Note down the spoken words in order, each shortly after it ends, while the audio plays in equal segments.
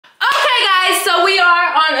guys, so we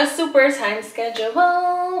are on a super time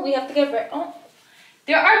schedule. We have to get ready. Oh,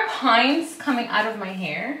 there are pines coming out of my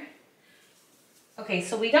hair. Okay,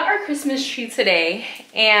 so we got our Christmas tree today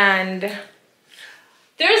and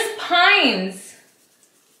there's pines.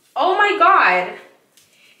 Oh my God.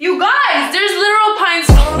 You guys, there's literal pines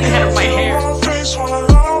falling out of my hair.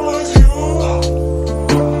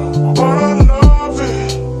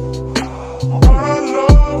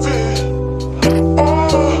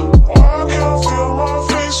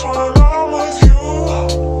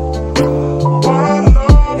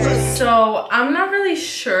 So I'm not really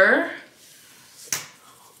sure.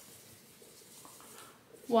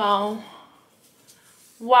 Wow.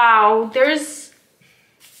 Wow, there's...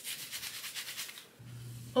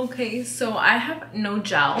 Okay, so I have no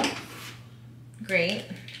gel. Great,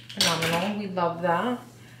 phenomenal, we love that.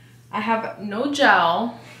 I have no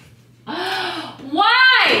gel.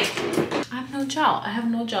 Why? I have no gel, I have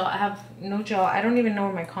no gel, I have no gel. I don't even know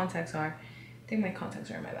where my contacts are. I think my contacts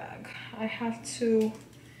are in my bag. I have to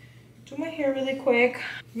do my hair really quick.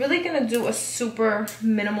 Really gonna do a super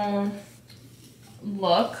minimal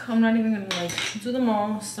look. I'm not even gonna like do the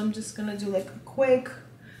most. I'm just gonna do like a quick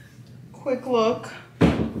look.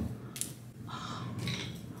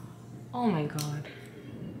 Oh my God.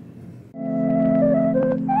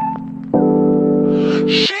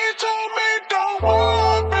 She told me don't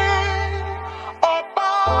worry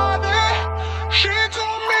about it. She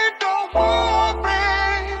told me don't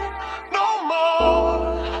worry no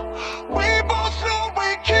more. We both know we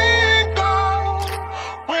can't go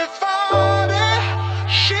without it.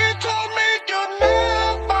 She told me you'll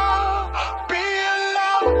never be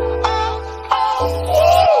alone.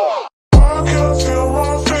 I can feel my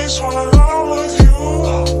face when I'm with you.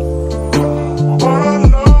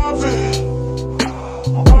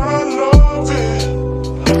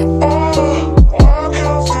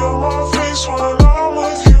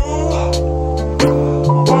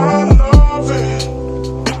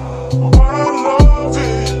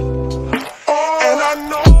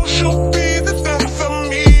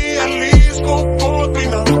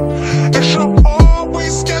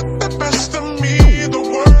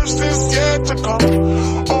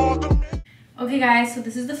 Okay guys, so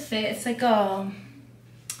this is the fit. It's like a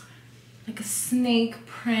snake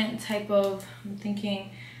print type of, I'm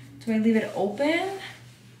thinking, do I leave it open?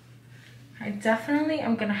 I definitely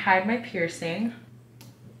am gonna hide my piercing.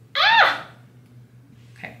 Ah!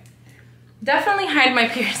 Okay, definitely hide my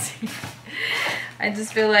piercing. I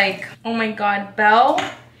just feel like, oh my God, Belle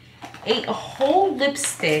ate a whole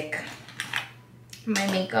lipstick in my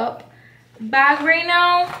makeup bag right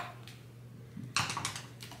now.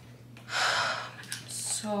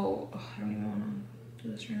 So, I don't even want to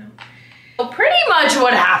do this right now. So pretty much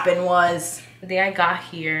what happened was, the day I got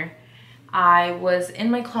here, I was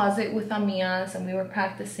in my closet with Amias and we were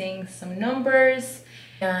practicing some numbers,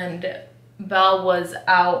 and Belle was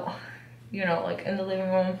out, you know, like in the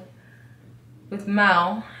living room with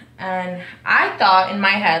Mel. And I thought in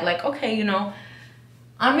my head, like, okay, you know,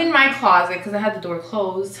 I'm in my closet because I had the door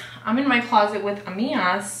closed. I'm in my closet with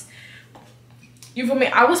Amias. You feel me?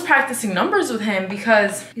 I was practicing numbers with him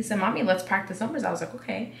because he said, Mommy, let's practice numbers. I was like,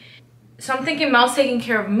 okay. So I'm thinking Mel's taking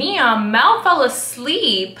care of Mia. Mel fell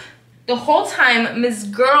asleep. The whole time, Miss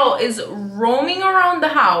Girl is roaming around the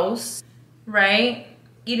house, right?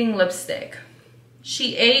 Eating lipstick.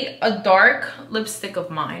 She ate a dark lipstick of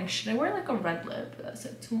mine. Should I wear like a red lip? That's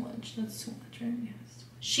like too much. That's too much, right? Yes.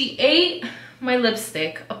 She ate my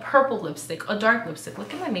lipstick, a purple lipstick, a dark lipstick.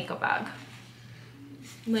 Look at my makeup bag.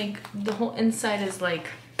 Like the whole inside is like,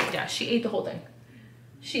 yeah, she ate the whole thing.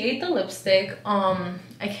 She ate the lipstick. I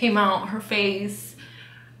came out, her face,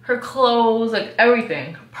 her clothes, like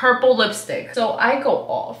everything, purple lipstick. So I go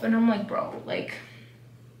off and I'm like, bro, like,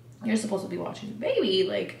 you're supposed to be watching the baby.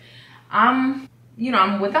 Like, you know,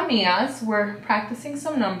 I'm with Amias, we're practicing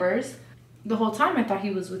some numbers. The whole time I thought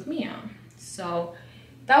he was with Mia. So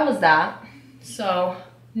that was that. So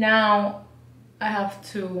now I have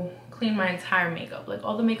to clean my entire makeup. Like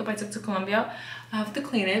all the makeup I took to Colombia, I have to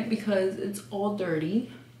clean it because it's all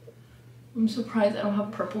dirty. I'm surprised I don't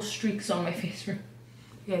have purple streaks on my face.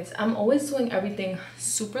 Guys, I'm always doing everything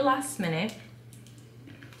super last minute.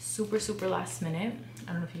 Super last minute.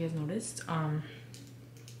 I don't know if you guys noticed.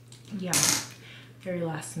 Yeah, very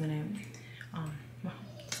last minute.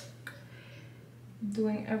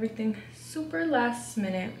 Doing everything super last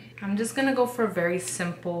minute. I'm just gonna go for a very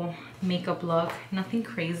simple makeup look, nothing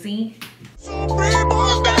crazy. She told me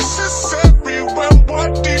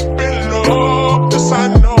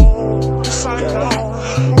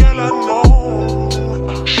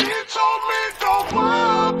don't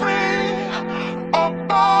worry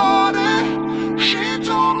about it. She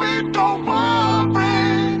told me don't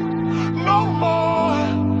worry no more.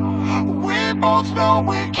 We both know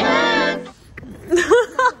we can't.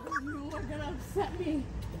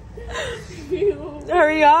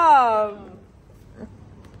 Hurry up.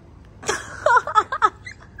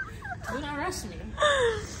 Do not rush me.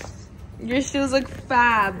 Your shoes look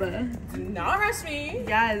fab. Do not rush me.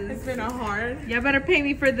 Yes. It's been a hard. Y'all better pay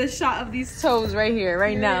me for the shot of these toes right here,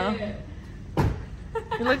 right now.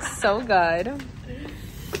 You look so good.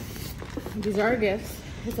 These are gifts.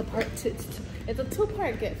 It's a part two. It's a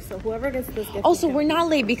two-part gift. So whoever gets this gift. Oh, so we're not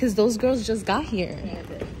late because those girls just got here. Yeah,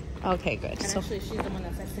 good. Okay, good. And So actually, she's the one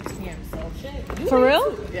that's at 6 p.m. So shit. for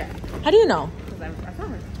real? Yeah. How do you know? Because I saw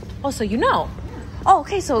her. Oh, so you know. Oh,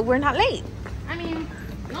 okay, so we're not late. I mean,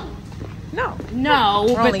 no. No. No,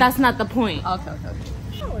 We're but only- that's not the point. Okay.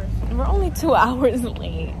 We're only 2 hours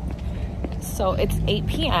late. So it's 8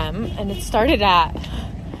 p.m. and it started at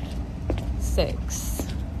 6.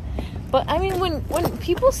 But I mean, when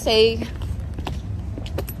people say,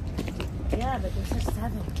 Yeah, but they said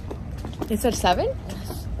 7. they said 7?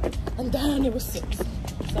 Yes. And then it was 6.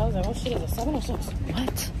 So I was like, oh shit, it was 7 or 6.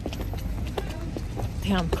 What?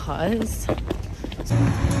 Damn, cuz.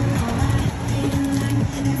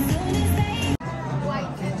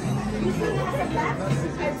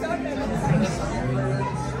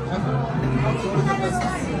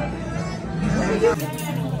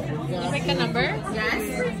 You make the number?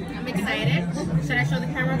 Yes. I'm excited. Should I show the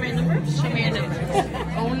camera my number? Show me your number.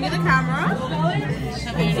 Only the camera.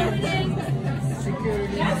 Show me your number.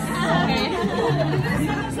 Okay.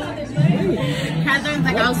 Catherine's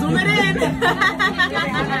like, I'll zoom it in.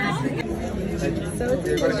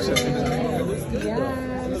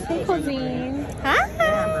 Hey, Cousine. Hi.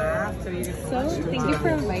 So, thank you for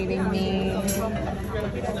inviting me.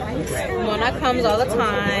 Mona comes all the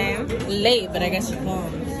time. Late, but I guess she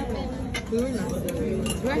comes. We're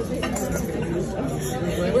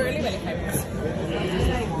early, but 5 minutes.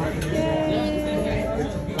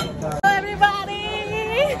 Hello, everybody.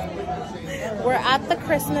 We're at the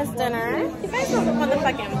Christmas dinner. You guys know the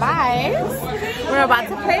motherfucking vibes. We're about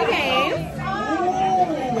to play games.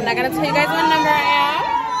 I'm not gonna tell you guys what number I am.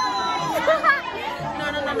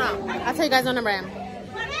 No. I'll tell you guys what number I am.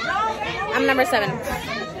 I'm number 7. Man,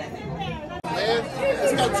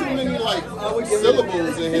 it's got too many like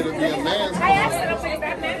syllables in here to be a man's phone.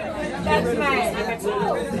 That's mine. Number 2.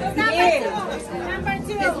 Number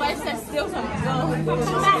 2. His wife says steal something.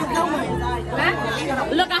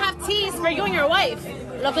 Look, I have teas for you and your wife.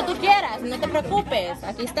 Lo que tú quieras, no te preocupes.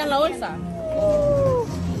 Aquí está en la bolsa.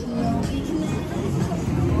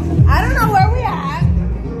 I don't know where we at.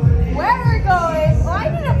 Where we're going. Oh, I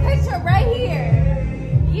need a picture right here.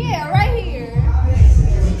 Yeah, right here.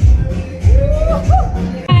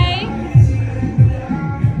 Hey.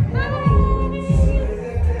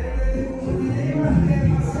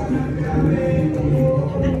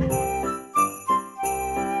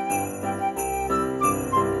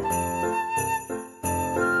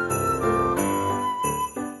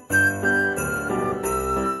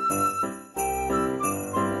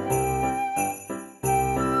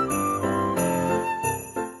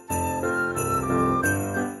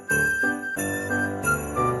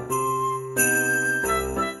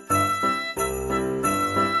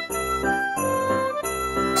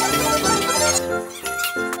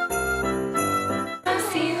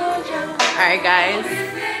 Alright, guys.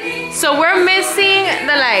 So we're missing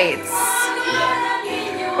the lights.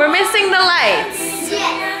 We're missing the lights.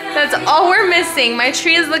 That's all we're missing. My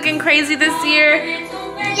tree is looking crazy this year.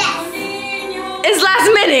 It's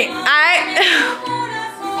last minute.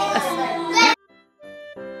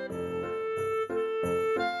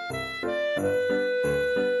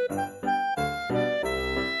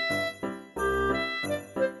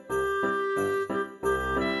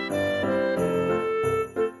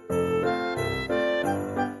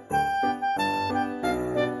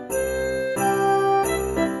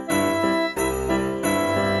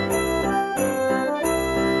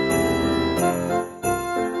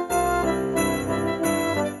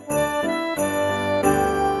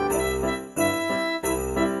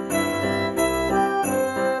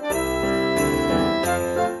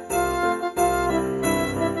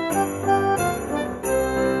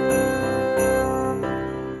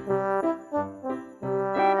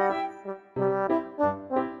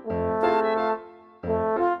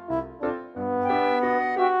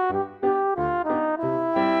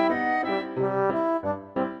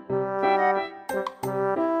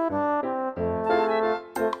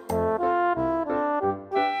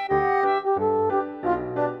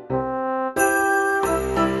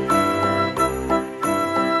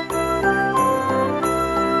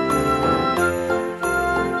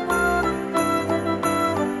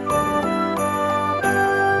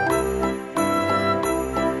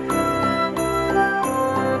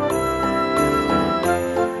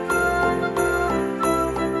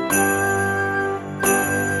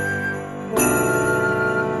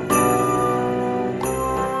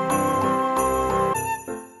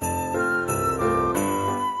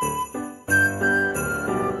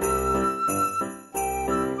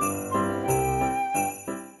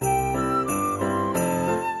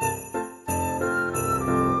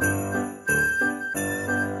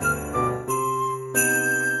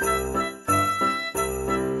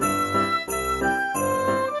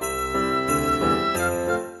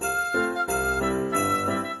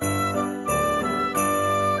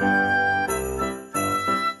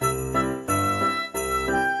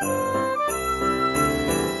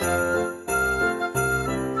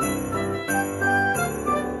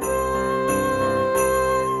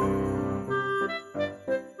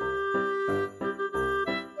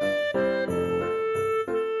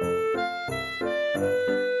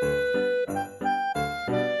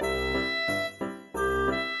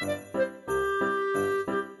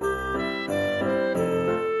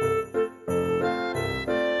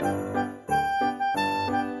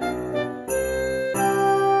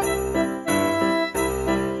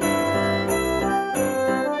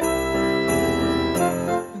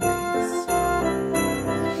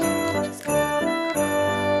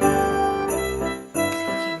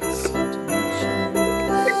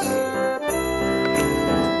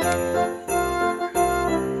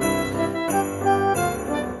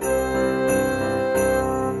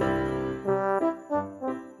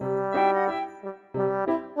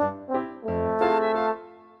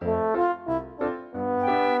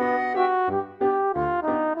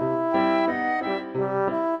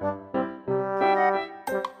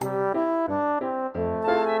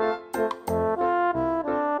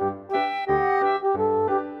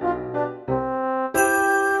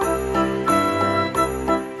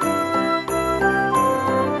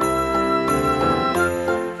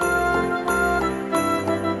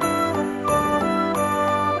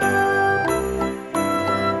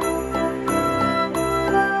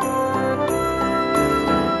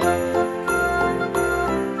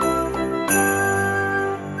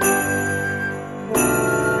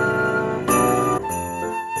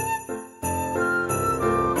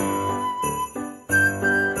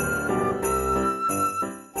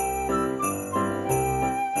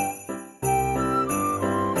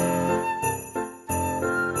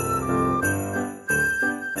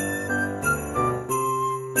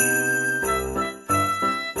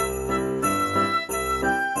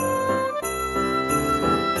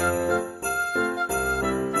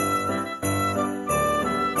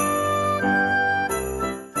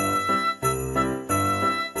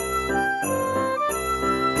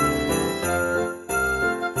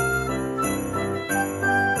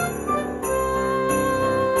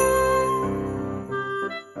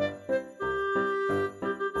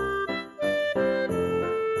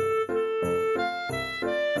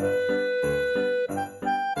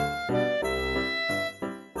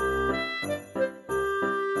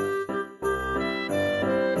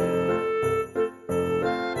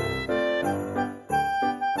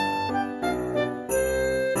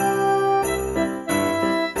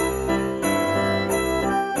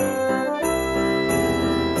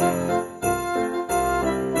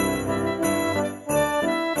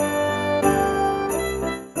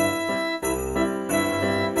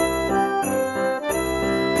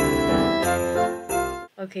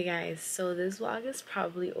 Okay guys, so this vlog is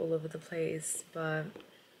probably all over the place, but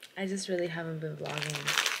I just really haven't been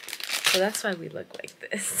vlogging. So that's why we look like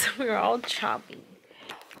this. We're all choppy.